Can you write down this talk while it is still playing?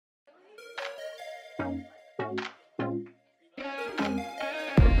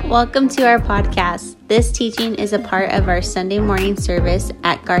Welcome to our podcast. This teaching is a part of our Sunday morning service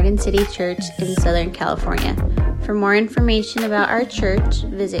at Garden City Church in Southern California. For more information about our church,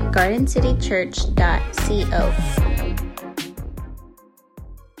 visit gardencitychurch.co.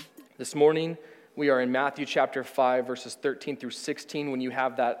 This morning, we are in Matthew chapter 5, verses 13 through 16. When you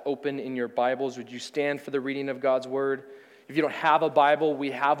have that open in your Bibles, would you stand for the reading of God's Word? If you don't have a Bible,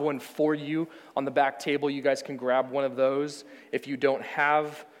 we have one for you on the back table. You guys can grab one of those. If you don't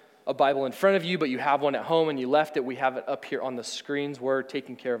have a Bible in front of you, but you have one at home and you left it, we have it up here on the screens. We're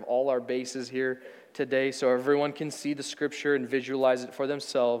taking care of all our bases here today so everyone can see the scripture and visualize it for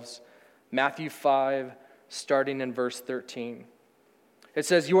themselves. Matthew 5, starting in verse 13. It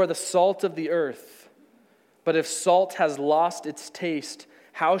says, "You are the salt of the earth, but if salt has lost its taste,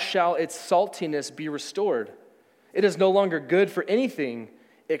 how shall its saltiness be restored? It is no longer good for anything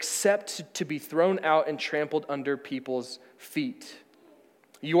except to be thrown out and trampled under people's feet.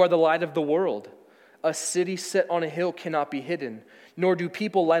 You are the light of the world. A city set on a hill cannot be hidden, nor do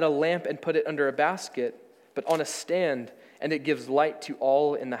people light a lamp and put it under a basket, but on a stand, and it gives light to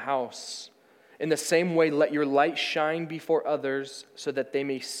all in the house. In the same way, let your light shine before others, so that they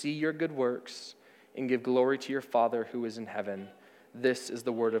may see your good works and give glory to your Father who is in heaven." This is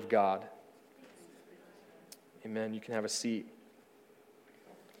the word of God. Amen. You can have a seat.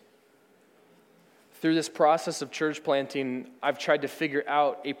 Through this process of church planting, I've tried to figure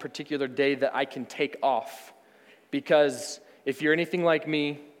out a particular day that I can take off. Because if you're anything like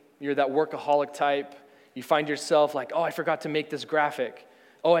me, you're that workaholic type, you find yourself like, oh, I forgot to make this graphic.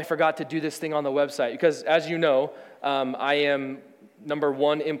 Oh, I forgot to do this thing on the website. Because as you know, I am number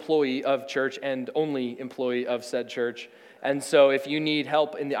one employee of church and only employee of said church. And so if you need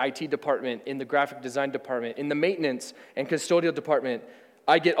help in the IT department, in the graphic design department, in the maintenance and custodial department,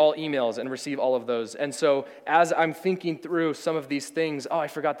 I get all emails and receive all of those. And so as I'm thinking through some of these things, oh, I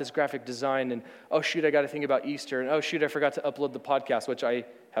forgot this graphic design, and oh, shoot, I got to think about Easter, and oh, shoot, I forgot to upload the podcast, which I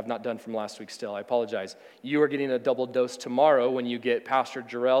have not done from last week still. I apologize. You are getting a double dose tomorrow when you get Pastor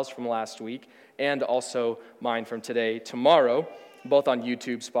Jarrell's from last week and also mine from today, tomorrow, both on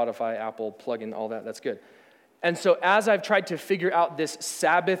YouTube, Spotify, Apple, plug-in, all that. That's good. And so as I've tried to figure out this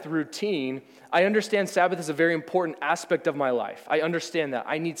Sabbath routine, I understand Sabbath is a very important aspect of my life. I understand that.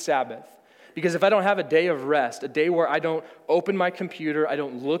 I need Sabbath. Because if I don't have a day of rest, a day where I don't open my computer, I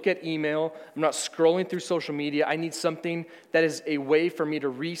don't look at email, I'm not scrolling through social media, I need something that is a way for me to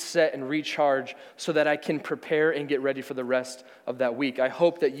reset and recharge so that I can prepare and get ready for the rest of that week. I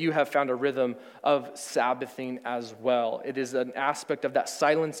hope that you have found a rhythm of Sabbathing as well. It is an aspect of that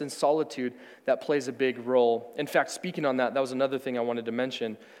silence and solitude that plays a big role. In fact, speaking on that, that was another thing I wanted to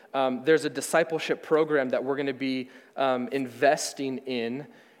mention. There's a discipleship program that we're going to be investing in,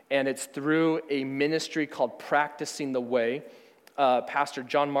 and it's through a ministry called Practicing the Way. Pastor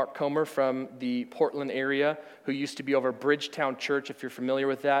John Mark Comer from the Portland area, who used to be over Bridgetown Church, if you're familiar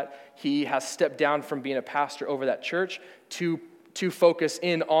with that, he has stepped down from being a pastor over that church to focus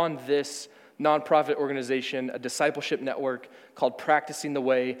in on this nonprofit organization, a discipleship network called Practicing the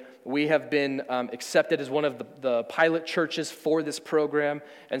Way. We have been accepted as one of the pilot churches for this program,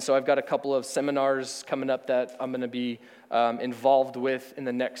 and so I've got a couple of seminars coming up that I'm going to be involved with in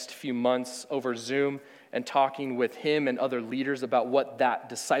the next few months over Zoom, and talking with him and other leaders about what that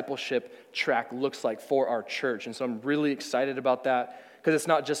discipleship track looks like for our church. And so I'm really excited about that, because it's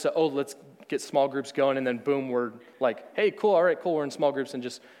not just let's get small groups going, and then boom, we're like, hey, cool, all right, cool, we're in small groups and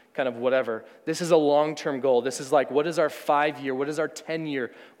just kind of whatever. This is a long-term goal. This is like, what is our 5-year, what is our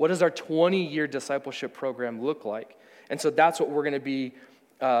 10-year, what does our 20-year discipleship program look like? And so that's what we're going to be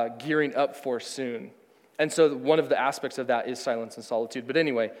gearing up for soon. And so one of the aspects of that is silence and solitude. But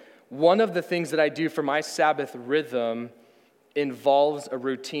anyway, one of the things that I do for my Sabbath rhythm involves a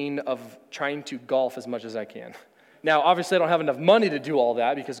routine of trying to golf as much as I can. Now, obviously, I don't have enough money to do all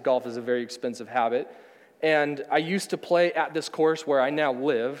that because golf is a very expensive habit. And I used to play at this course where I now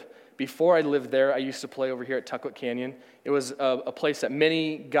live. Before I lived there, I used to play over here at Tuckwood Canyon. It was a place that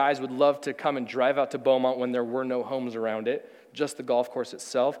many guys would love to come and drive out to Beaumont when there were no homes around it, just the golf course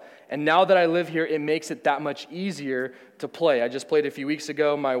itself. And now that I live here, it makes it that much easier to play. I just played a few weeks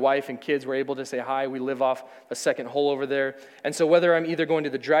ago. My wife and kids were able to say hi. We live off a second hole over there. And so whether I'm either going to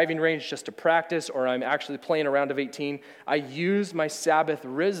the driving range just to practice or I'm actually playing a round of 18, I use my Sabbath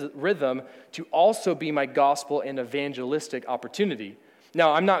rhythm to also be my gospel and evangelistic opportunity.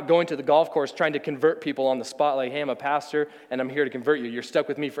 Now, I'm not going to the golf course trying to convert people on the spot like, hey, I'm a pastor and I'm here to convert you. You're stuck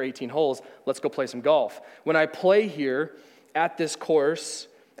with me for 18 holes. Let's go play some golf. When I play here at this course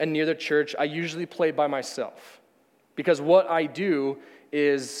and near the church, I usually play by myself. Because what I do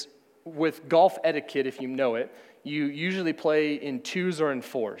is, with golf etiquette, if you know it, you usually play in twos or in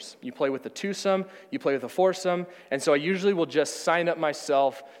fours. You play with a twosome, you play with a foursome, and so I usually will just sign up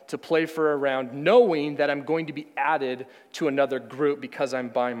myself to play for a round knowing that I'm going to be added to another group because I'm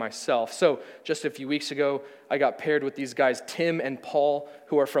by myself. So just a few weeks ago, I got paired with these guys, Tim and Paul,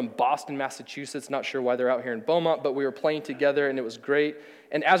 who are from Boston, Massachusetts. Not sure why they're out here in Beaumont, but we were playing together and it was great.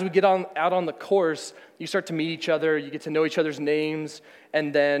 And as we get out on the course, you start to meet each other, you get to know each other's names,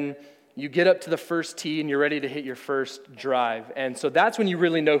 and then you get up to the first tee and you're ready to hit your first drive. And so that's when you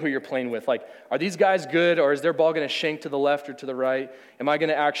really know who you're playing with. Like, are these guys good, or is their ball going to shank to the left or to the right? Am I going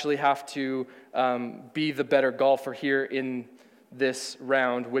to actually have to be the better golfer here in this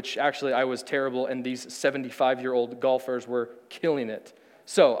round, which actually I was terrible, and these 75-year-old golfers were killing it.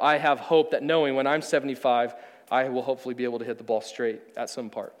 So I have hope that knowing when I'm 75, I will hopefully be able to hit the ball straight at some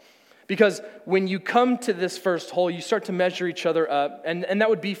part. Because when you come to this first hole, you start to measure each other up, and that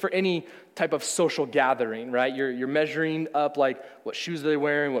would be for any type of social gathering, right? You're measuring up, like, what shoes are they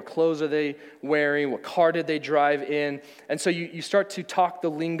wearing, what clothes are they wearing, what car did they drive in, and so you start to talk the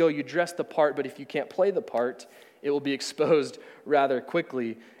lingo, you dress the part, but if you can't play the part, it will be exposed rather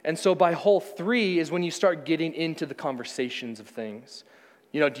quickly. And so by hole 3 is when you start getting into the conversations of things.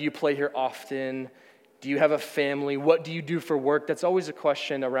 You know, do you play here often? Do you have a family? What do you do for work? That's always a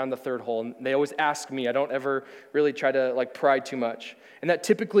question around the third hole. And they always ask me. I don't ever really try to pry too much. And that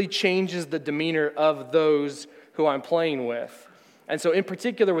typically changes the demeanor of those who I'm playing with. And so in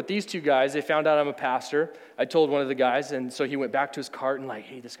particular with these two guys, they found out I'm a pastor. I told one of the guys, and so he went back to his cart and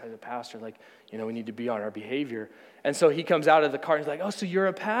hey, this guy's a pastor. We need to be on our behavior. And so he comes out of the cart and he's like, oh, so you're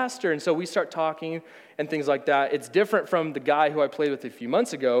a pastor. And so we start talking and things like that. It's different from the guy who I played with a few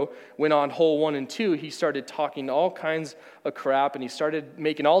months ago, when on hole 1 and 2, he started talking all kinds of crap and he started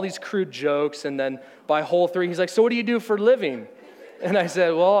making all these crude jokes. And then by hole 3, he's like, so what do you do for a living? And I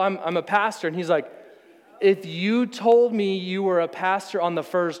said, well, I'm a pastor. And he's like, if you told me you were a pastor on the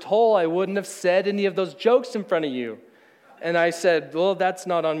first hole, I wouldn't have said any of those jokes in front of you. And I said, well, that's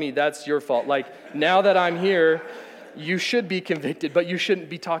not on me. That's your fault. Now that I'm here, you should be convicted, but you shouldn't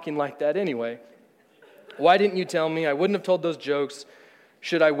be talking like that anyway. Why didn't you tell me? I wouldn't have told those jokes.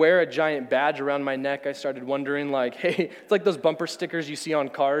 Should I wear a giant badge around my neck? I started wondering, hey, it's like those bumper stickers you see on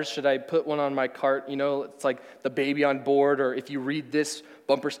cars. Should I put one on my cart? It's like the baby on board, or if you read this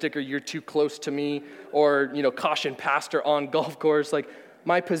bumper sticker, you're too close to me, or, caution pastor on golf course.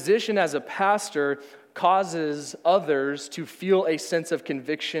 My position as a pastor causes others to feel a sense of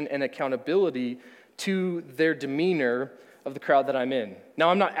conviction and accountability to their demeanor of the crowd that I'm in. Now,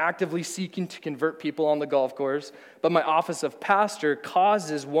 I'm not actively seeking to convert people on the golf course, but my office of pastor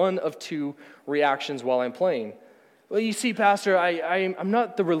causes one of two reactions while I'm playing. Well, you see, pastor, I'm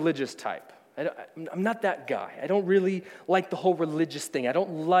not the religious type. I'm not that guy. I don't really like the whole religious thing. I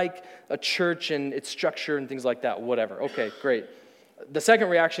don't like a church and its structure and things like that, whatever. Okay, great. The second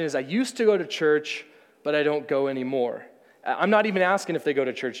reaction is I used to go to church, but I don't go anymore. I'm not even asking if they go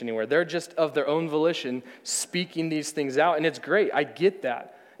to church anywhere. They're just of their own volition speaking these things out, and it's great. I get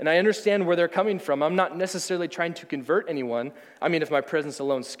that, and I understand where they're coming from. I'm not necessarily trying to convert anyone. I mean, if my presence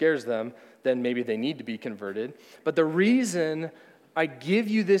alone scares them, then maybe they need to be converted. But the reason I give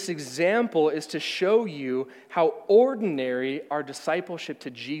you this example is to show you how ordinary our discipleship to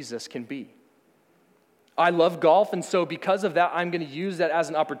Jesus can be. I love golf, and so because of that, I'm going to use that as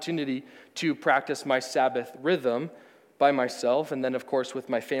an opportunity to practice my Sabbath rhythm by myself, and then, of course, with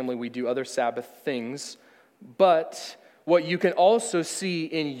my family, we do other Sabbath things. But what you can also see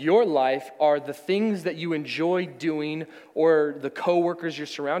in your life are the things that you enjoy doing or the coworkers you're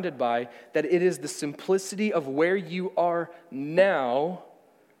surrounded by, that it is the simplicity of where you are now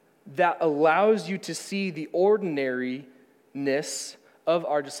that allows you to see the ordinariness of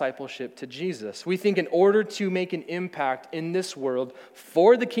our discipleship to Jesus. We think in order to make an impact in this world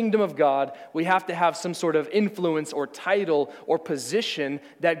for the kingdom of God, we have to have some sort of influence or title or position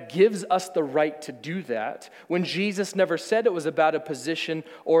that gives us the right to do that. When Jesus never said it was about a position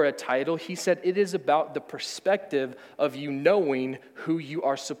or a title, he said it is about the perspective of you knowing who you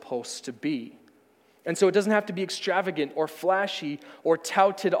are supposed to be. And so it doesn't have to be extravagant or flashy or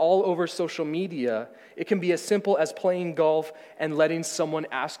touted all over social media. It can be as simple as playing golf and letting someone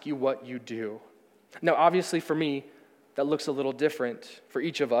ask you what you do. Now, obviously for me, that looks a little different for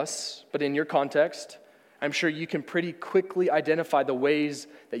each of us, but in your context, I'm sure you can pretty quickly identify the ways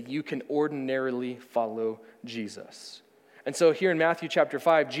that you can ordinarily follow Jesus. And so here in Matthew chapter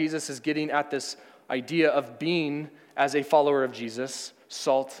 5, Jesus is getting at this idea of being, as a follower of Jesus,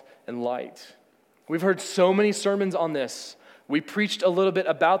 salt and light. We've heard so many sermons on this. We preached a little bit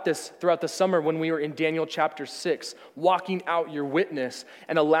about this throughout the summer when we were in Daniel chapter 6, walking out your witness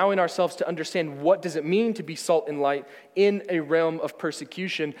and allowing ourselves to understand what does it mean to be salt and light in a realm of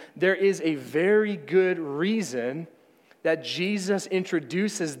persecution. There is a very good reason that Jesus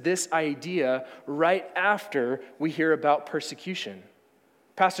introduces this idea right after we hear about persecution.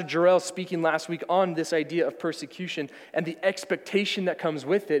 Pastor Jarrell speaking last week on this idea of persecution and the expectation that comes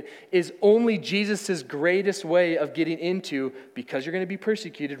with it is only Jesus' greatest way of getting into, because you're going to be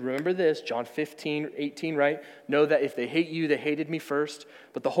persecuted. Remember this, John 15:18, right? Know that if they hate you, they hated me first.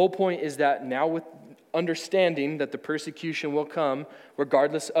 But the whole point is that now with understanding that the persecution will come,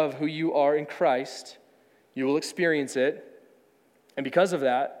 regardless of who you are in Christ, you will experience it. And because of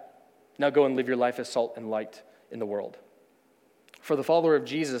that, now go and live your life as salt and light in the world. For the follower of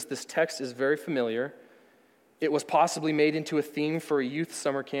Jesus, this text is very familiar. It was possibly made into a theme for a youth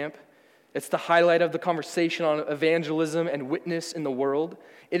summer camp. It's the highlight of the conversation on evangelism and witness in the world.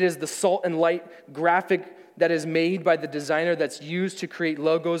 It is the salt and light graphic that is made by the designer that's used to create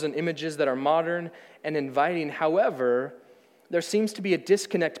logos and images that are modern and inviting. However, there seems to be a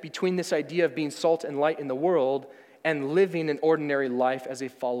disconnect between this idea of being salt and light in the world and living an ordinary life as a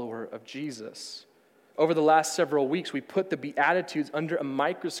follower of Jesus. Over the last several weeks, we put the Beatitudes under a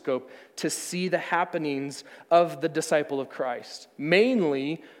microscope to see the happenings of the disciple of Christ,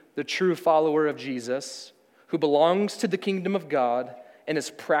 mainly the true follower of Jesus, who belongs to the kingdom of God and is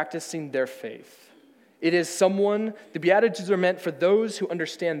practicing their faith. It is someone, the Beatitudes are meant for those who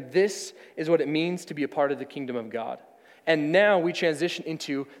understand this is what it means to be a part of the kingdom of God. And now we transition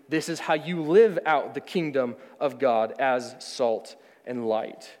into this is how you live out the kingdom of God as salt and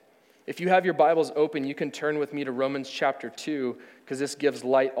light. If you have your Bibles open, you can turn with me to Romans chapter 2, because this gives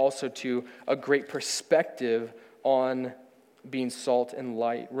light also to a great perspective on being salt and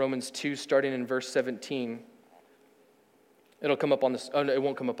light. Romans 2, starting in verse 17. It'll come up on this. Oh, no, it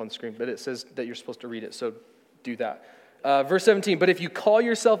won't come up on the screen, but it says that you're supposed to read it, so do that. Verse 17, but if you call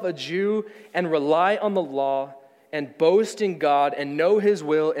yourself a Jew and rely on the law and boast in God and know his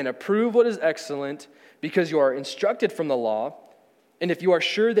will and approve what is excellent, because you are instructed from the law, and if you are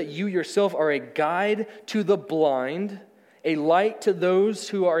sure that you yourself are a guide to the blind, a light to those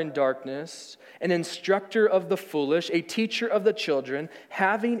who are in darkness, an instructor of the foolish, a teacher of the children,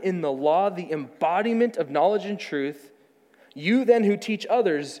 having in the law the embodiment of knowledge and truth, you then who teach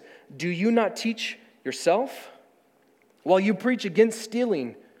others, do you not teach yourself? While you preach against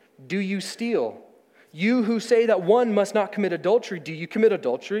stealing, do you steal? You who say that one must not commit adultery, do you commit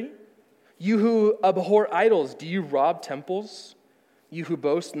adultery? You who abhor idols, do you rob temples? You who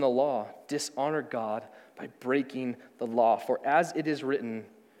boast in the law, dishonor God by breaking the law. For as it is written,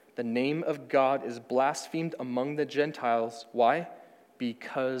 the name of God is blasphemed among the Gentiles. Why?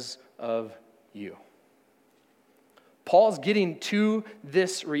 Because of you. Paul's getting to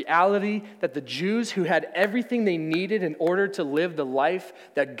this reality that the Jews who had everything they needed in order to live the life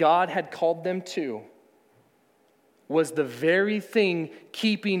that God had called them to was the very thing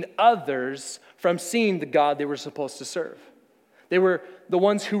keeping others from seeing the God they were supposed to serve. They were the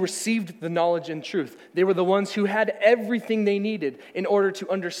ones who received the knowledge and truth. They were the ones who had everything they needed in order to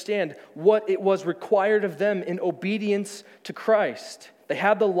understand what it was required of them in obedience to Christ. They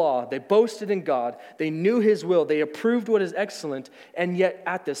had the law. They boasted in God. They knew his will. They approved what is excellent. And yet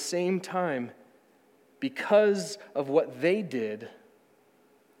at the same time, because of what they did,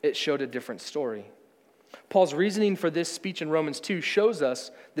 it showed a different story. Paul's reasoning for this speech in Romans 2 shows us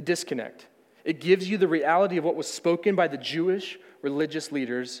the disconnect. It gives you the reality of what was spoken by the Jewish religious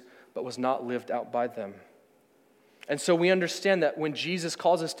leaders, but was not lived out by them. And so we understand that when Jesus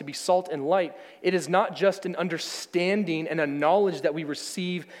calls us to be salt and light, it is not just an understanding and a knowledge that we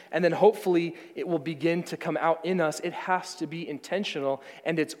receive, and then hopefully it will begin to come out in us. It has to be intentional,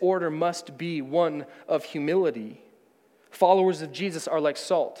 and its order must be one of humility. Followers of Jesus are like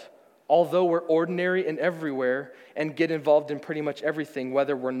salt. Although we're ordinary and everywhere and get involved in pretty much everything,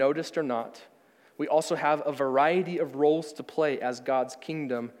 whether we're noticed or not, we also have a variety of roles to play as God's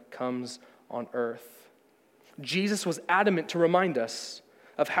kingdom comes on earth. Jesus was adamant to remind us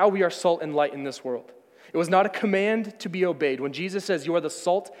of how we are salt and light in this world. It was not a command to be obeyed. When Jesus says you are the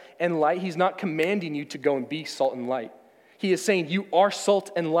salt and light, he's not commanding you to go and be salt and light. He is saying you are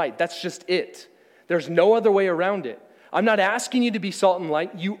salt and light. That's just it. There's no other way around it. I'm not asking you to be salt and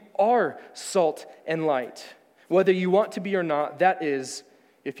light. You are salt and light. Whether you want to be or not, that is,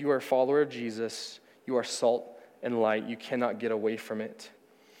 if you are a follower of Jesus, you are salt and light. You cannot get away from it.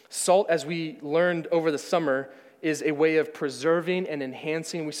 Salt, as we learned over the summer, is a way of preserving and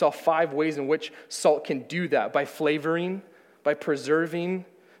enhancing. We saw 5 ways in which salt can do that: by flavoring, by preserving,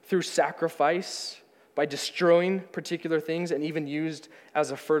 through sacrifice, by destroying particular things and even used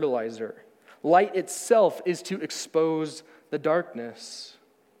as a fertilizer. Light itself is to expose the darkness.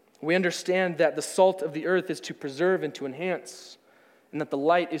 We understand that the salt of the earth is to preserve and to enhance, and that the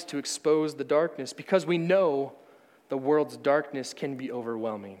light is to expose the darkness, because we know the world's darkness can be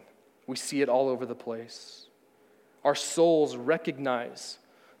overwhelming. We see it all over the place. Our souls recognize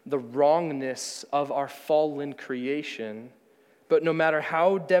the wrongness of our fallen creation, but no matter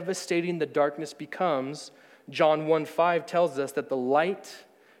how devastating the darkness becomes, John 1:5 tells us that the light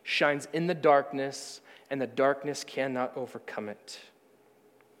shines in the darkness, and the darkness cannot overcome it.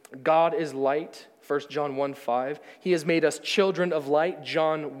 God is light, 1 John 1:5. He has made us children of light,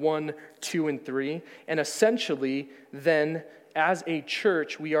 John 1:2 and 3. And essentially, then, as a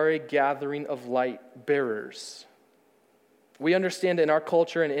church, we are a gathering of light bearers. We understand in our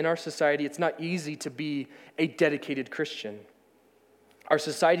culture and in our society, it's not easy to be a dedicated Christian. Our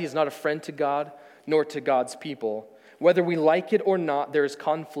society is not a friend to God, nor to God's people. Whether we like it or not, there is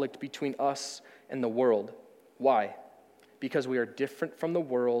conflict between us and the world. Why? Because we are different from the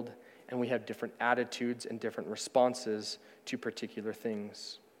world, and we have different attitudes and different responses to particular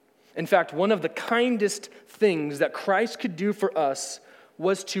things. In fact, one of the kindest things that Christ could do for us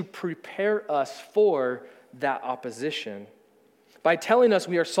was to prepare us for that opposition. By telling us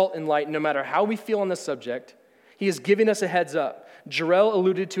we are salt and light, no matter how we feel on the subject, he is giving us a heads up. Jarrell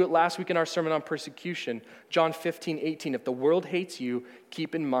alluded to it last week in our sermon on persecution, John 15:18. If the world hates you,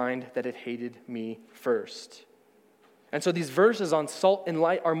 keep in mind that it hated me first. And so these verses on salt and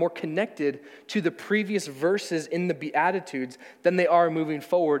light are more connected to the previous verses in the Beatitudes than they are moving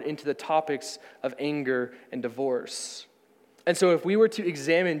forward into the topics of anger and divorce. And so if we were to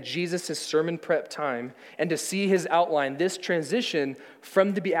examine Jesus' sermon prep time and to see his outline, this transition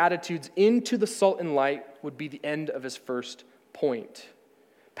from the Beatitudes into the salt and light would be the end of his first point.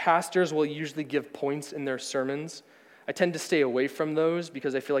 Pastors will usually give points in their sermons. I tend to stay away from those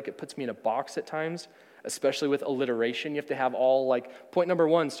because I feel like it puts me in a box at times, especially with alliteration. You have to have all, like, point number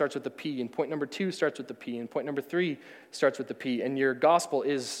 1 starts with the P, and point number 2 starts with the P, and point number 3 starts with the P, and your gospel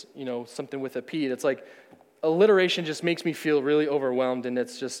is, something with a P. It's like, alliteration just makes me feel really overwhelmed, and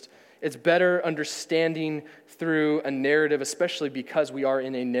it's better understanding through a narrative, especially because we are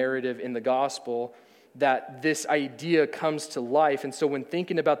in a narrative in the gospel, that this idea comes to life. And so when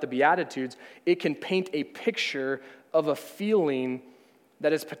thinking about the Beatitudes, it can paint a picture of a feeling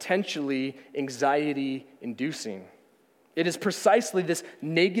that is potentially anxiety-inducing. It is precisely this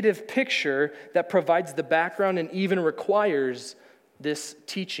negative picture that provides the background and even requires this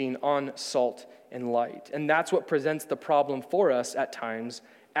teaching on salt and light. And that's what presents the problem for us at times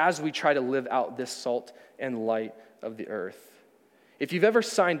as we try to live out this salt and light of the earth. If you've ever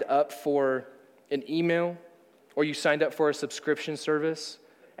signed up for an email or you signed up for a subscription service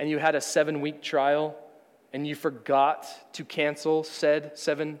and you had a 7-week trial and you forgot to cancel said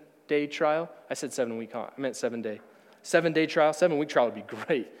 7-day trial. I said 7-week, I meant 7-day. 7-day trial, 7-week trial would be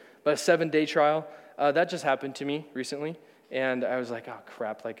great. But a 7-day trial, that just happened to me recently. And I was like, oh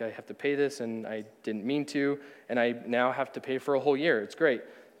crap, I have to pay this and I didn't mean to. And I now have to pay for a whole year. It's great.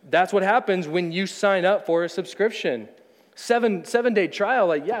 That's what happens when you sign up for a subscription. 7-day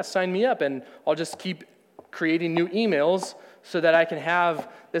trial, sign me up and I'll just keep creating new emails so that I can have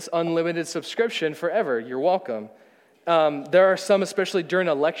this unlimited subscription forever. You're welcome. There are some, especially during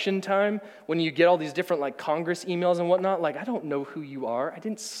election time, when you get all these different Congress emails and whatnot, I don't know who you are. I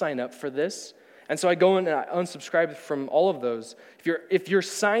didn't sign up for this. And so I go in and I unsubscribe from all of those. If you're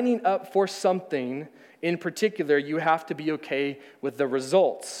signing up for something in particular, you have to be okay with the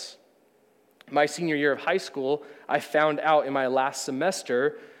results. My senior year of high school, I found out in my last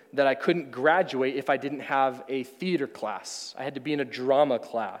semester that I couldn't graduate if I didn't have a theater class. I had to be in a drama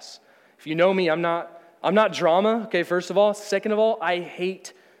class. If you know me, I'm not drama, okay, first of all. Second of all, I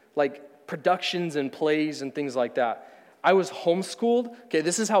hate productions and plays and things like that. I was homeschooled. Okay,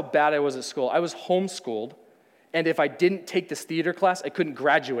 this is how bad I was at school. I was homeschooled, and if I didn't take this theater class, I couldn't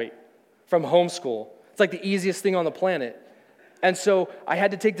graduate from homeschool. It's like the easiest thing on the planet. And so I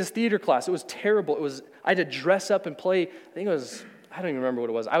had to take this theater class. It was terrible. I had to dress up and play. I don't even remember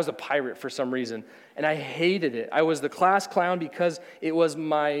what it was. I was a pirate for some reason, and I hated it. I was the class clown because it was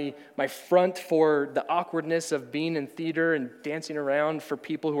my front for the awkwardness of being in theater and dancing around for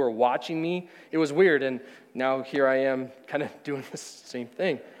people who were watching me. It was weird, and now here I am kind of doing the same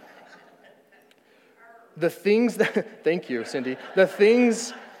thing. Thank you, Cindy. The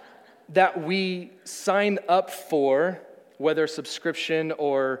things that we sign up for, whether subscription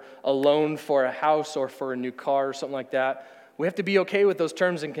or a loan for a house or for a new car or something like that, we have to be okay with those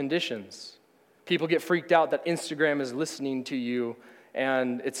terms and conditions. People get freaked out that Instagram is listening to you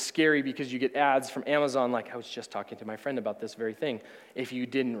And it's scary because you get ads from Amazon, like I was just talking to my friend about this very thing. If you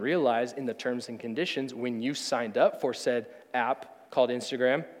didn't realize in the terms and conditions, when you signed up for said app called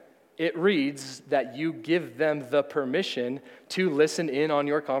Instagram, it reads that you give them the permission to listen in on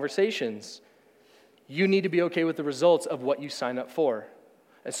your conversations. You need to be okay with the results of what you sign up for.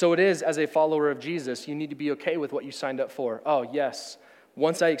 And so it is as a follower of Jesus, you need to be okay with what you signed up for. Oh, yes,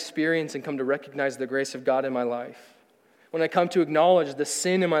 once I experience and come to recognize the grace of God in my life, when I come to acknowledge the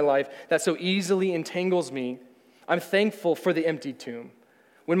sin in my life that so easily entangles me, I'm thankful for the empty tomb.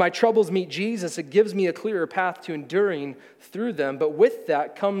 When my troubles meet Jesus, it gives me a clearer path to enduring through them. But with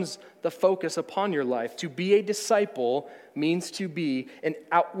that comes the focus upon your life. To be a disciple means to be an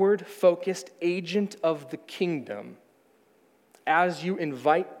outward-focused agent of the kingdom as you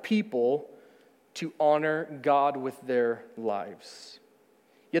invite people to honor God with their lives.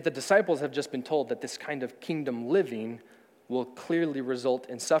 Yet the disciples have just been told that this kind of kingdom living will clearly result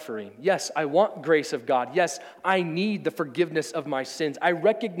in suffering. Yes, I want grace of God. Yes, I need the forgiveness of my sins. I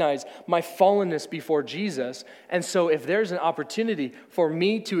recognize my fallenness before Jesus. And so if there's an opportunity for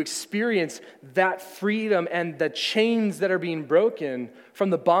me to experience that freedom and the chains that are being broken from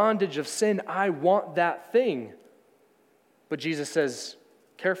the bondage of sin, I want that thing. But Jesus says,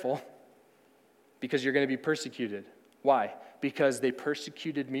 careful, because you're going to be persecuted. Why? Because they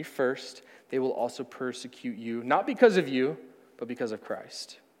persecuted me first, they will also persecute you, not because of you, but because of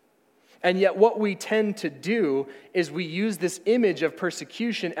Christ. And yet what we tend to do is we use this image of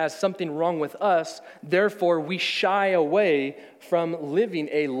persecution as something wrong with us. Therefore, we shy away from living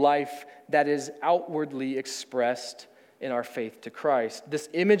a life that is outwardly expressed in our faith to Christ. This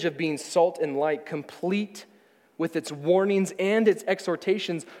image of being salt and light, complete with its warnings and its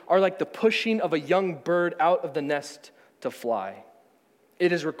exhortations, are like the pushing of a young bird out of the nest to fly.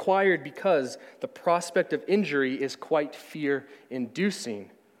 It is required because the prospect of injury is quite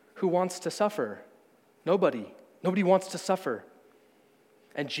fear-inducing. Who wants to suffer? Nobody. Nobody wants to suffer.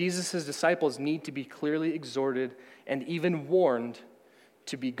 And Jesus' disciples need to be clearly exhorted and even warned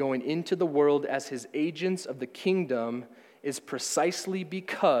to be going into the world as his agents of the kingdom is precisely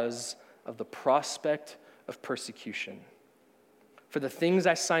because of the prospect of persecution. For the things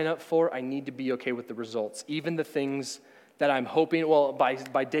I sign up for, I need to be okay with the results. Even the things that I'm hoping, well,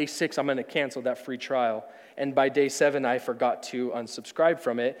 by day 6, I'm going to cancel that free trial. And by day 7, I forgot to unsubscribe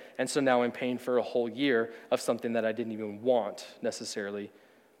from it. And so now I'm paying for a whole year of something that I didn't even want necessarily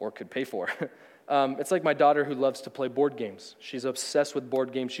or could pay for. It's like my daughter who loves to play board games. She's obsessed with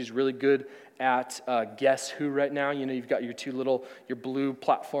board games. She's really good at Guess Who right now. You know, you've got your blue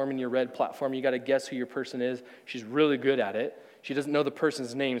platform and your red platform. You got to guess who your person is. She's really good at it. She doesn't know the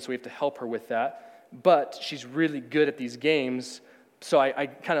person's name, so we have to help her with that. But she's really good at these games, so I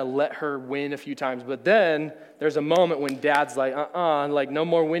kind of let her win a few times. But then there's a moment when Dad's like, like no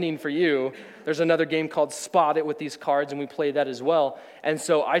more winning for you. There's another game called Spot It with these cards, and we play that as well. And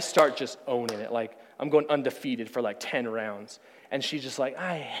so I start just owning it. Like I'm going undefeated for like 10 rounds. And she's just like,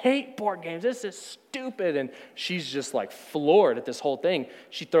 I hate board games. This is stupid. And she's just like floored at this whole thing.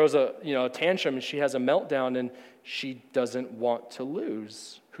 She throws a tantrum and she has a meltdown and she doesn't want to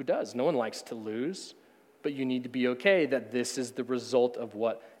lose. Who does? No one likes to lose. But you need to be okay that this is the result of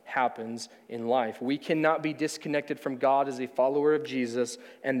what happens in life. We cannot be disconnected from God as a follower of Jesus.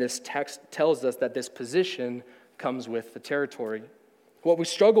 And this text tells us that this position comes with the territory. What we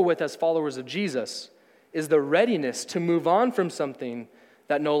struggle with as followers of Jesus is the readiness to move on from something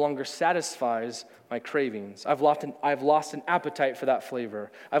that no longer satisfies my cravings. I've lost an appetite for that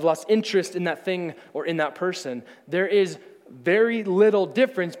flavor. I've lost interest in that thing or in that person. There is very little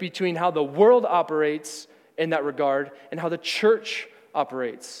difference between how the world operates in that regard and how the church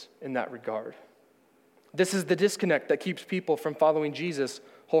operates in that regard. This is the disconnect that keeps people from following Jesus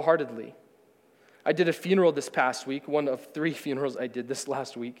wholeheartedly. I did a funeral this past week, one of 3 funerals I did this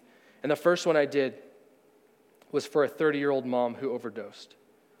last week. And the first one I did was for a 30-year-old mom who overdosed.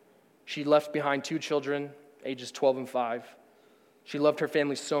 She left behind 2 children, ages 12 and 5. She loved her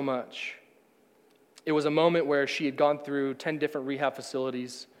family so much. It was a moment where she had gone through 10 different rehab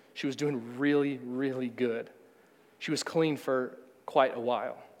facilities. She was doing really, really good. She was clean for quite a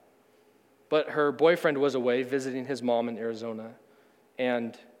while. But her boyfriend was away visiting his mom in Arizona,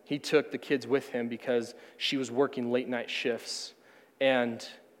 and he took the kids with him because she was working late-night shifts, and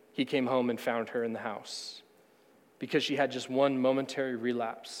he came home and found her in the house because she had just one momentary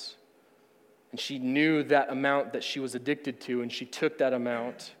relapse. And she knew that amount that she was addicted to, and she took that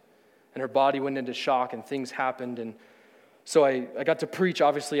amount, and her body went into shock, and things happened. And so I got to preach,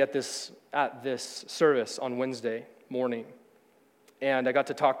 obviously, at this service on Wednesday morning. And I got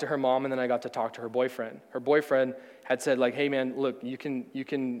to talk to her mom, and then I got to talk to her boyfriend. Her boyfriend had said, like, hey, man, look, you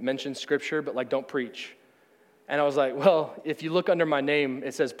can mention Scripture, but, like, don't preach. And I was like, well, if you look under my name,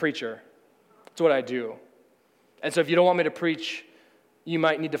 it says preacher. That's what I do. And so if you don't want me to preach, you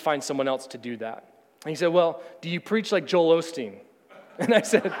might need to find someone else to do that. And he said, well, do you preach like Joel Osteen? And I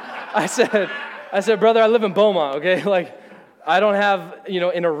said, brother, I live in Beaumont, okay? Like, I don't have,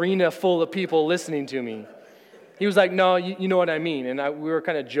 an arena full of people listening to me. He was like, no, you know what I mean. And we were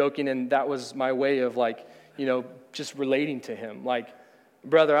kind of joking, and that was my way of, like, just relating to him. Like,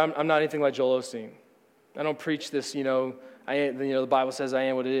 brother, I'm not anything like Joel Osteen. I don't preach this, the Bible says I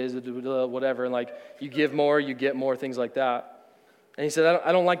am what it is, whatever. And, like, you give more, you get more, things like that. And he said,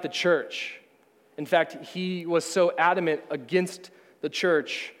 I don't like the church. In fact, he was so adamant against the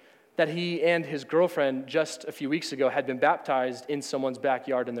church that he and his girlfriend just a few weeks ago had been baptized in someone's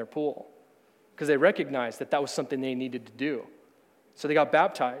backyard in their pool, because they recognized that was something they needed to do. So they got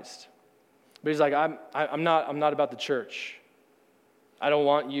baptized. But he's like, I'm not about the church. I don't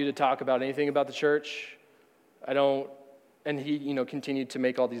want you to talk about anything about the church. I don't. And he, continued to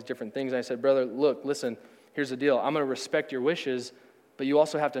make all these different things. And I said, brother, look, listen, here's the deal. I'm going to respect your wishes, but you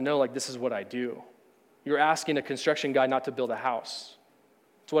also have to know, like, this is what I do. You're asking a construction guy not to build a house.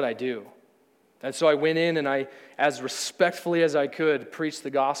 It's what I do. And so I went in and I, as respectfully as I could, preached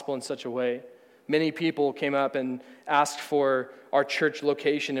the gospel in such a way. Many people came up and asked for our church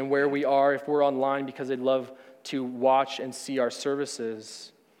location and where we are, if we're online, because they'd love to watch and see our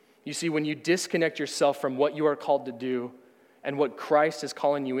services. You see, when you disconnect yourself from what you are called to do and what Christ is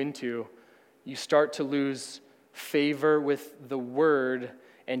calling you into, you start to lose favor with the word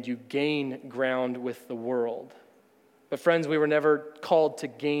and you gain ground with the world. But friends, we were never called to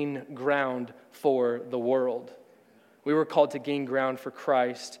gain ground for the world. We were called to gain ground for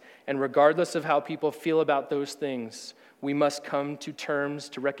Christ. And regardless of how people feel about those things, we must come to terms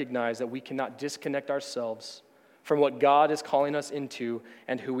to recognize that we cannot disconnect ourselves from what God is calling us into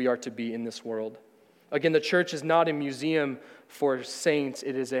and who we are to be in this world. Again, the church is not a museum for saints.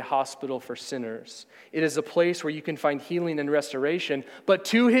 It is a hospital for sinners. It is a place where you can find healing and restoration. But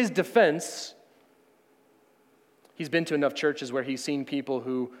to his defense, he's been to enough churches where he's seen people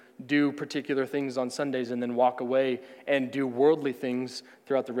who do particular things on Sundays and then walk away and do worldly things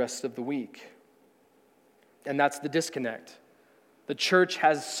throughout the rest of the week. And that's the disconnect. The church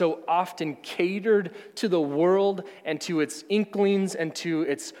has so often catered to the world and to its inklings and to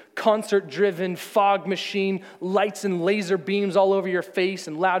its concert-driven fog machine, lights and laser beams all over your face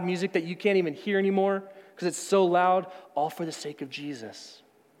and loud music that you can't even hear anymore because it's so loud, all for the sake of Jesus.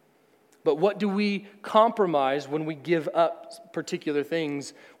 But what do we compromise when we give up particular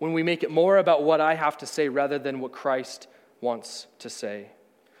things, when we make it more about what I have to say rather than what Christ wants to say?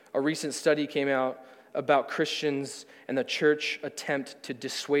 A recent study came out about Christians and the church attempt to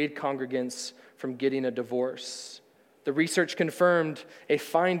dissuade congregants from getting a divorce. The research confirmed a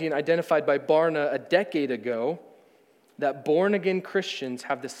finding identified by Barna a decade ago that born-again Christians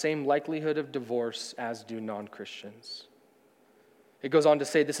have the same likelihood of divorce as do non-Christians. It goes on to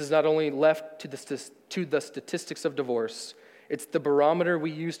say this is not only left to the statistics of divorce, it's the barometer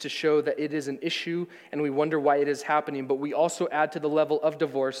we use to show that it is an issue and we wonder why it is happening, but we also add to the level of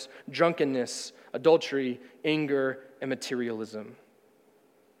divorce drunkenness, adultery, anger, and materialism.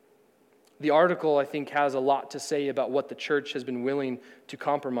 The article, I think, has a lot to say about what the church has been willing to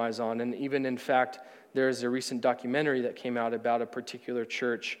compromise on, and even, in fact, there's a recent documentary that came out about a particular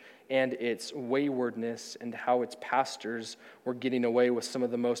church and its waywardness and how its pastors were getting away with some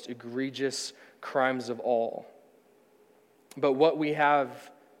of the most egregious crimes of all. But what we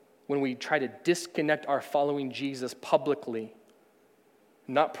have when we try to disconnect our following Jesus publicly,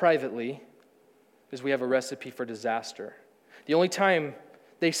 not privately, is we have a recipe for disaster. The only time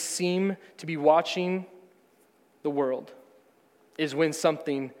they seem to be watching the world is when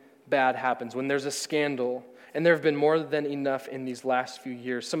something bad happens, when there's a scandal. And there have been more than enough in these last few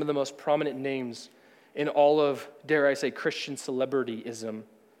years. Some of the most prominent names in all of, dare I say, Christian celebrityism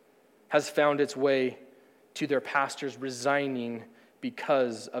has found its way to their pastors resigning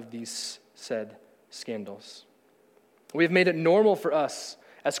because of these said scandals. We have made it normal for us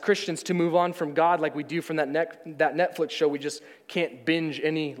as Christians to move on from God like we do from that Netflix show we just can't binge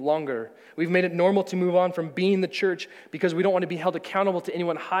any longer. We've made it normal to move on from being the church because we don't want to be held accountable to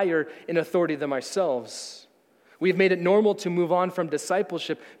anyone higher in authority than ourselves. We've made it normal to move on from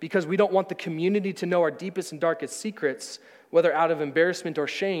discipleship because we don't want the community to know our deepest and darkest secrets, whether out of embarrassment or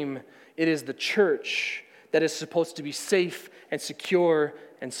shame. It is the church that is supposed to be safe and secure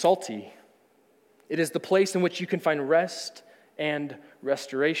and salty. It is the place in which you can find rest and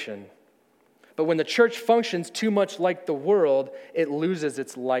restoration. But when the church functions too much like the world, it loses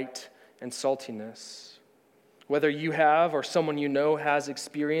its light and saltiness. Whether you have or someone you know has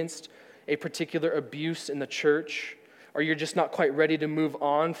experienced a particular abuse in the church, or you're just not quite ready to move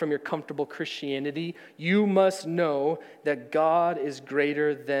on from your comfortable Christianity, you must know that God is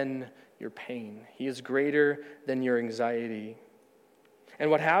greater than your pain. He is greater than your anxiety.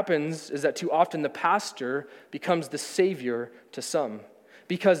 And what happens is that too often the pastor becomes the savior to some,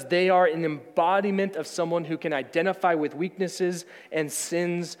 because they are an embodiment of someone who can identify with weaknesses and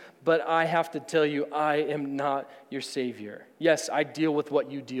sins. But I have to tell you, I am not your savior. Yes, I deal with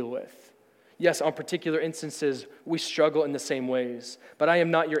what you deal with. Yes, on particular instances, we struggle in the same ways. But I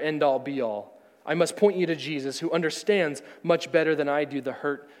am not your end-all, be-all. I must point you to Jesus, who understands much better than I do the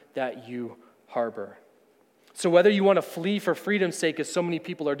hurt that you harbor. So whether you want to flee for freedom's sake, as so many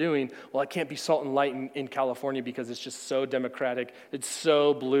people are doing, well, I can't be salt and light in California because it's just so democratic, it's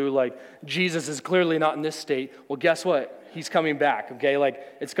so blue, like Jesus is clearly not in this state. Well, guess what? He's coming back, okay? Like,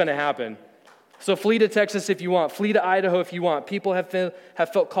 it's going to happen. So flee to Texas if you want. Flee to Idaho if you want. People have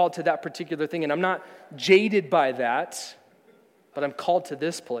felt called to that particular thing, and I'm not jaded by that, but I'm called to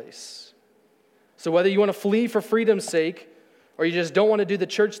this place. So whether you want to flee for freedom's sake, or you just don't want to do the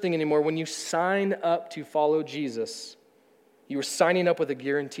church thing anymore, when you sign up to follow Jesus, you are signing up with a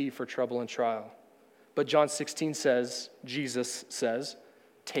guarantee for trouble and trial. But John 16 says, Jesus says,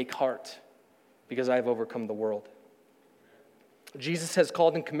 take heart, because I have overcome the world. Jesus has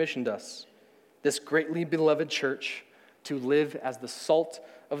called and commissioned us, this greatly beloved church, to live as the salt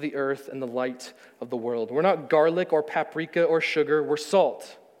of the earth and the light of the world. We're not garlic or paprika or sugar, we're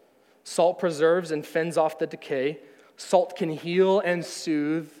salt. Salt preserves and fends off the decay. Salt can heal and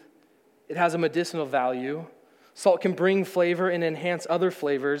soothe. It has a medicinal value. Salt can bring flavor and enhance other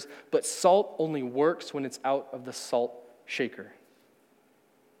flavors, but salt only works when it's out of the salt shaker.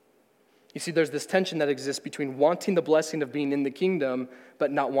 You see, there's this tension that exists between wanting the blessing of being in the kingdom,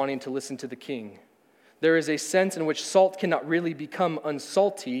 but not wanting to listen to the king. There is a sense in which salt cannot really become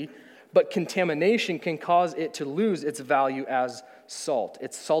unsalty, but contamination can cause it to lose its value as salt.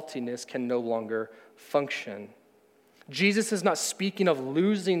 Its saltiness can no longer function. Jesus is not speaking of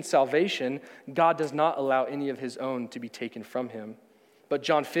losing salvation. God does not allow any of his own to be taken from him. But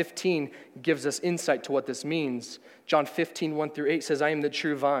John 15 gives us insight to what this means. John 15, 1-8 says, I am the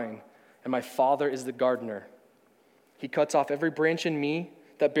true vine, and my Father is the gardener. He cuts off every branch in me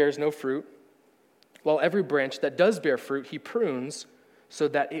that bears no fruit, while every branch that does bear fruit, he prunes so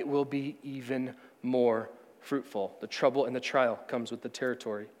that it will be even more fruitful. The trouble and the trial comes with the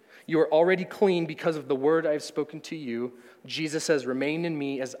territory. You are already clean because of the word I have spoken to you. Jesus says, remain in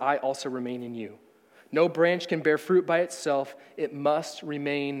me as I also remain in you. No branch can bear fruit by itself. It must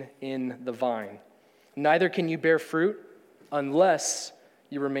remain in the vine. Neither can you bear fruit unless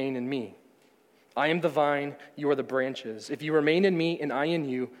you remain in me. I am the vine, you are the branches. If you remain in me and I in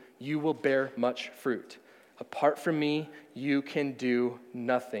you, you will bear much fruit. Apart from me, you can do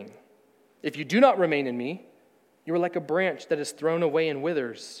nothing. If you do not remain in me, you are like a branch that is thrown away and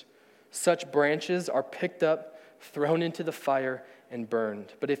withers. Such branches are picked up, thrown into the fire, and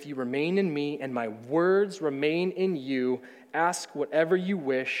burned. But if you remain in me and my words remain in you, ask whatever you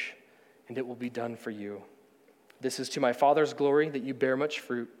wish, and it will be done for you. This is to my Father's glory that you bear much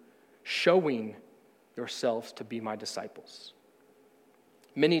fruit, showing yourselves to be my disciples.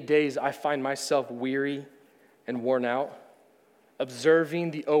 Many days I find myself weary and worn out,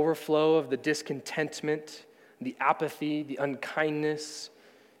 observing the overflow of the discontentment, the apathy, the unkindness,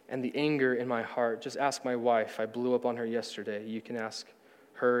 and the anger in my heart. Just ask my wife. I blew up on her yesterday. You can ask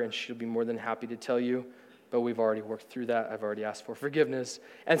her, and she'll be more than happy to tell you. But we've already worked through that. I've already asked for forgiveness.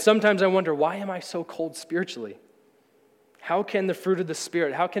 And sometimes I wonder, why am I so cold spiritually? How can the fruit of the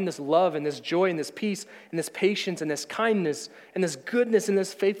Spirit, how can this love and this joy and this peace and this patience and this kindness and this goodness and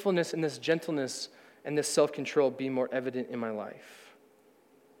this faithfulness and this gentleness and this self-control be more evident in my life?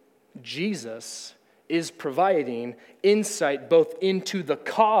 Jesus is providing insight both into the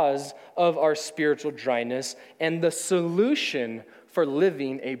cause of our spiritual dryness and the solution for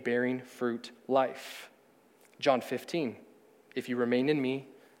living a bearing fruit life. John 15, if you remain in me,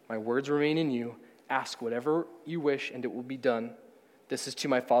 my words remain in you, ask whatever you wish and it will be done. This is to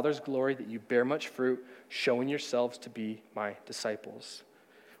my Father's glory that you bear much fruit, showing yourselves to be my disciples.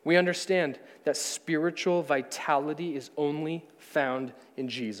 We understand that spiritual vitality is only found in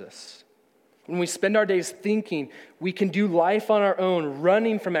Jesus. When we spend our days thinking we can do life on our own,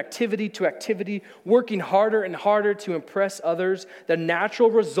 running from activity to activity, working harder and harder to impress others, the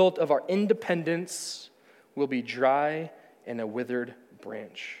natural result of our independence will be dry and a withered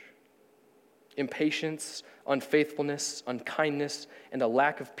branch. Impatience, unfaithfulness, unkindness, and a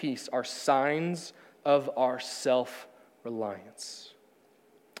lack of peace are signs of our self-reliance.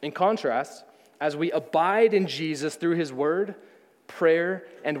 In contrast, as we abide in Jesus through his word, prayer,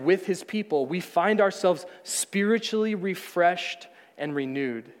 and with his people, we find ourselves spiritually refreshed and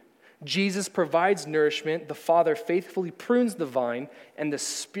renewed. Jesus provides nourishment, the Father faithfully prunes the vine, and the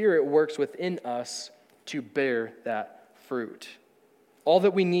Spirit works within us to bear that fruit. All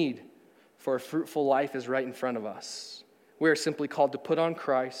that we need for a fruitful life is right in front of us. We are simply called to put on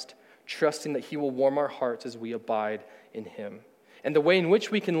Christ, trusting that he will warm our hearts as we abide in him. And the way in which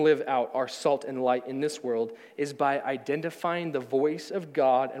we can live out our salt and light in this world is by identifying the voice of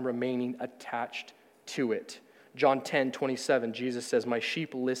God and remaining attached to it. John 10:27, Jesus says, "My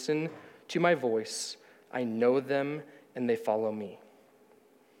sheep listen to my voice. I know them and they follow me."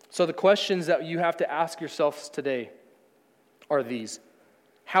 So the questions that you have to ask yourselves today are these.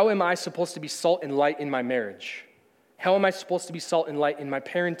 How am I supposed to be salt and light in my marriage? How am I supposed to be salt and light in my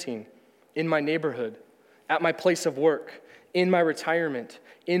parenting, in my neighborhood, at my place of work, in my retirement,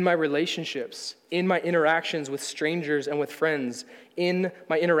 in my relationships, in my interactions with strangers and with friends, in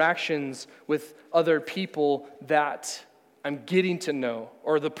my interactions with other people that I'm getting to know,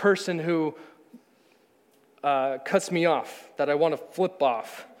 or the person who cuts me off, that I want to flip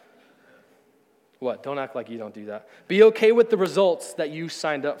off? What? Don't act like you don't do that. Be okay with the results that you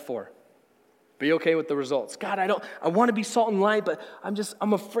signed up for. Be okay with the results. God, I want to be salt and light, but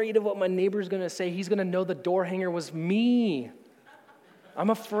I'm afraid of what my neighbor's going to say. He's going to know the door hanger was me. I'm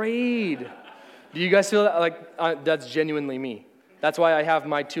afraid. Do you guys feel that? Like, that's genuinely me. That's why I have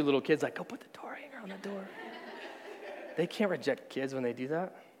my 2 little kids, like, go put the door hanger on the door. They can't reject kids when they do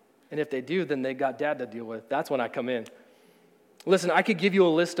that. And if they do, then they got dad to deal with. That's when I come in. Listen, I could give you a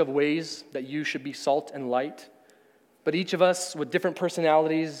list of ways that you should be salt and light, but each of us with different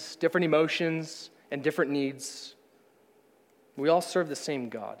personalities, different emotions, and different needs, we all serve the same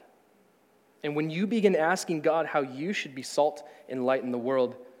God. And when you begin asking God how you should be salt and light in the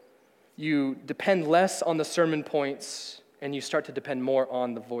world, you depend less on the sermon points and you start to depend more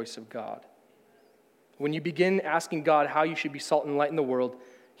on the voice of God. When you begin asking God how you should be salt and light in the world,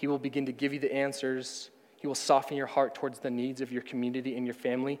 he will begin to give you the answers. He will soften your heart towards the needs of your community and your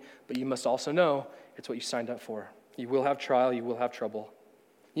family, but you must also know it's what you signed up for. You will have trial, you will have trouble.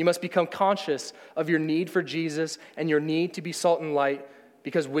 You must become conscious of your need for Jesus and your need to be salt and light,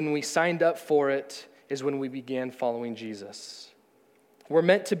 because when we signed up for it is when we began following Jesus. We're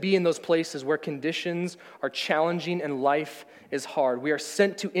meant to be in those places where conditions are challenging and life is hard. We are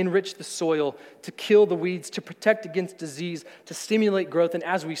sent to enrich the soil, to kill the weeds, to protect against disease, to stimulate growth, and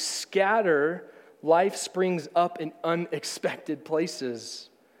as we scatter, life springs up in unexpected places.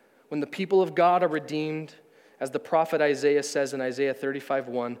 When the people of God are redeemed, as the prophet Isaiah says in Isaiah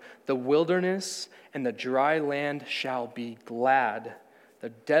 35:1, the wilderness and the dry land shall be glad. The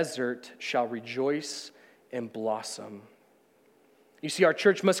desert shall rejoice and blossom. You see, our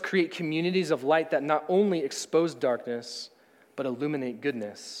church must create communities of light that not only expose darkness, but illuminate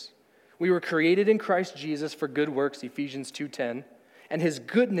goodness. We were created in Christ Jesus for good works, Ephesians 2:10, and his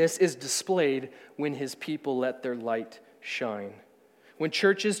goodness is displayed when his people let their light shine. When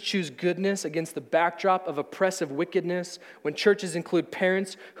churches choose goodness against the backdrop of oppressive wickedness, when churches include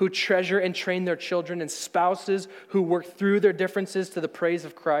parents who treasure and train their children and spouses who work through their differences to the praise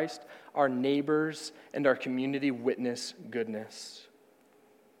of Christ, our neighbors and our community witness goodness.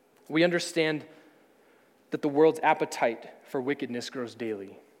 We understand that the world's appetite for wickedness grows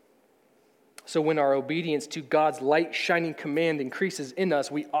daily. So when our obedience to God's light-shining command increases in us,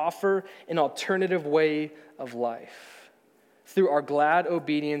 we offer an alternative way of life. Through our glad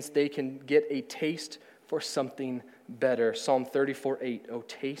obedience, they can get a taste for something better. Psalm 34:8, "Oh,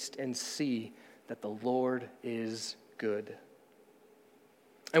 taste and see that the Lord is good."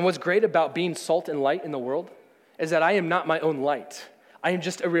 And what's great about being salt and light in the world is that I am not my own light. I am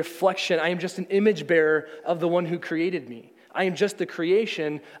just a reflection. I am just an image bearer of the one who created me. I am just the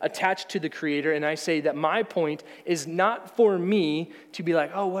creation attached to the Creator, and I say that my point is not for me to be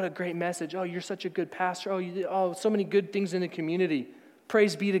like, oh, what a great message. Oh, you're such a good pastor. Oh, so many good things in the community.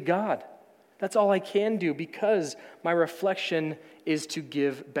 Praise be to God. That's all I can do because my reflection is to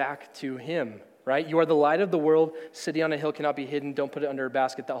give back to Him, right? You are the light of the world. City on a hill cannot be hidden. Don't put it under a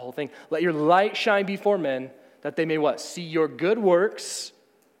basket, that whole thing. Let your light shine before men that they may what? See your good works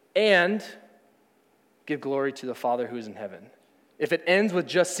and give glory to the Father who is in heaven. If it ends with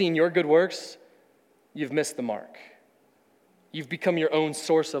just seeing your good works, you've missed the mark. You've become your own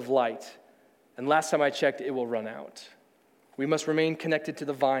source of light. And last time I checked, it will run out. We must remain connected to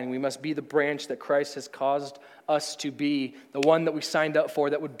the vine. We must be the branch that Christ has caused us to be, the one that we signed up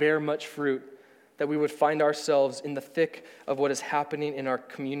for that would bear much fruit. that we would find ourselves in the thick of what is happening in our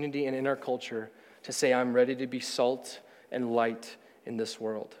community and in our culture to say, I'm ready to be salt and light in this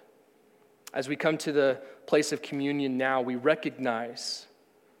world. As we come to the place of communion now, we recognize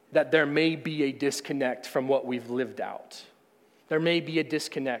that there may be a disconnect from what we've lived out. There may be a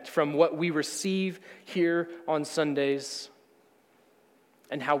disconnect from what we receive here on Sundays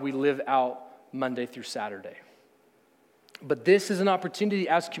and how we live out Monday through Saturday. But this is an opportunity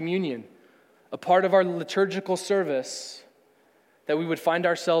as communion, a part of our liturgical service, that we would find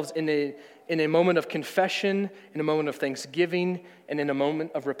ourselves in a moment of confession, in a moment of thanksgiving, and in a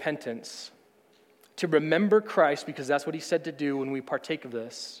moment of repentance. To remember Christ, because that's what he said to do when we partake of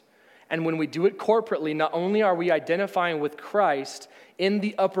this. And when we do it corporately, not only are we identifying with Christ in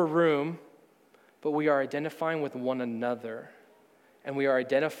the upper room, but we are identifying with one another. And we are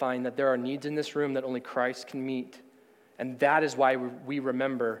identifying that there are needs in this room that only Christ can meet. And that is why we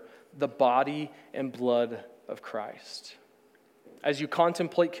remember the body and blood of Christ. As you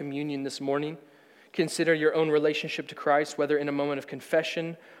contemplate communion this morning, consider your own relationship to Christ, whether in a moment of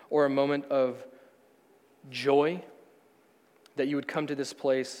confession or a moment of joy, that you would come to this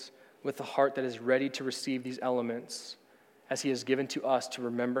place with a heart that is ready to receive these elements as he has given to us to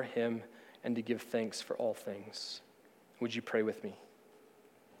remember him and to give thanks for all things. Would you pray with me?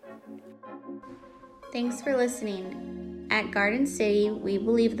 Thanks for listening. At Garden City, we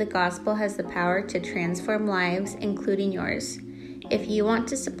believe the gospel has the power to transform lives, including yours. If you want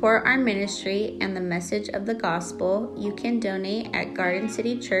to support our ministry and the message of the gospel, you can donate at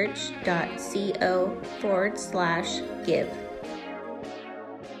gardencitychurch.co/give.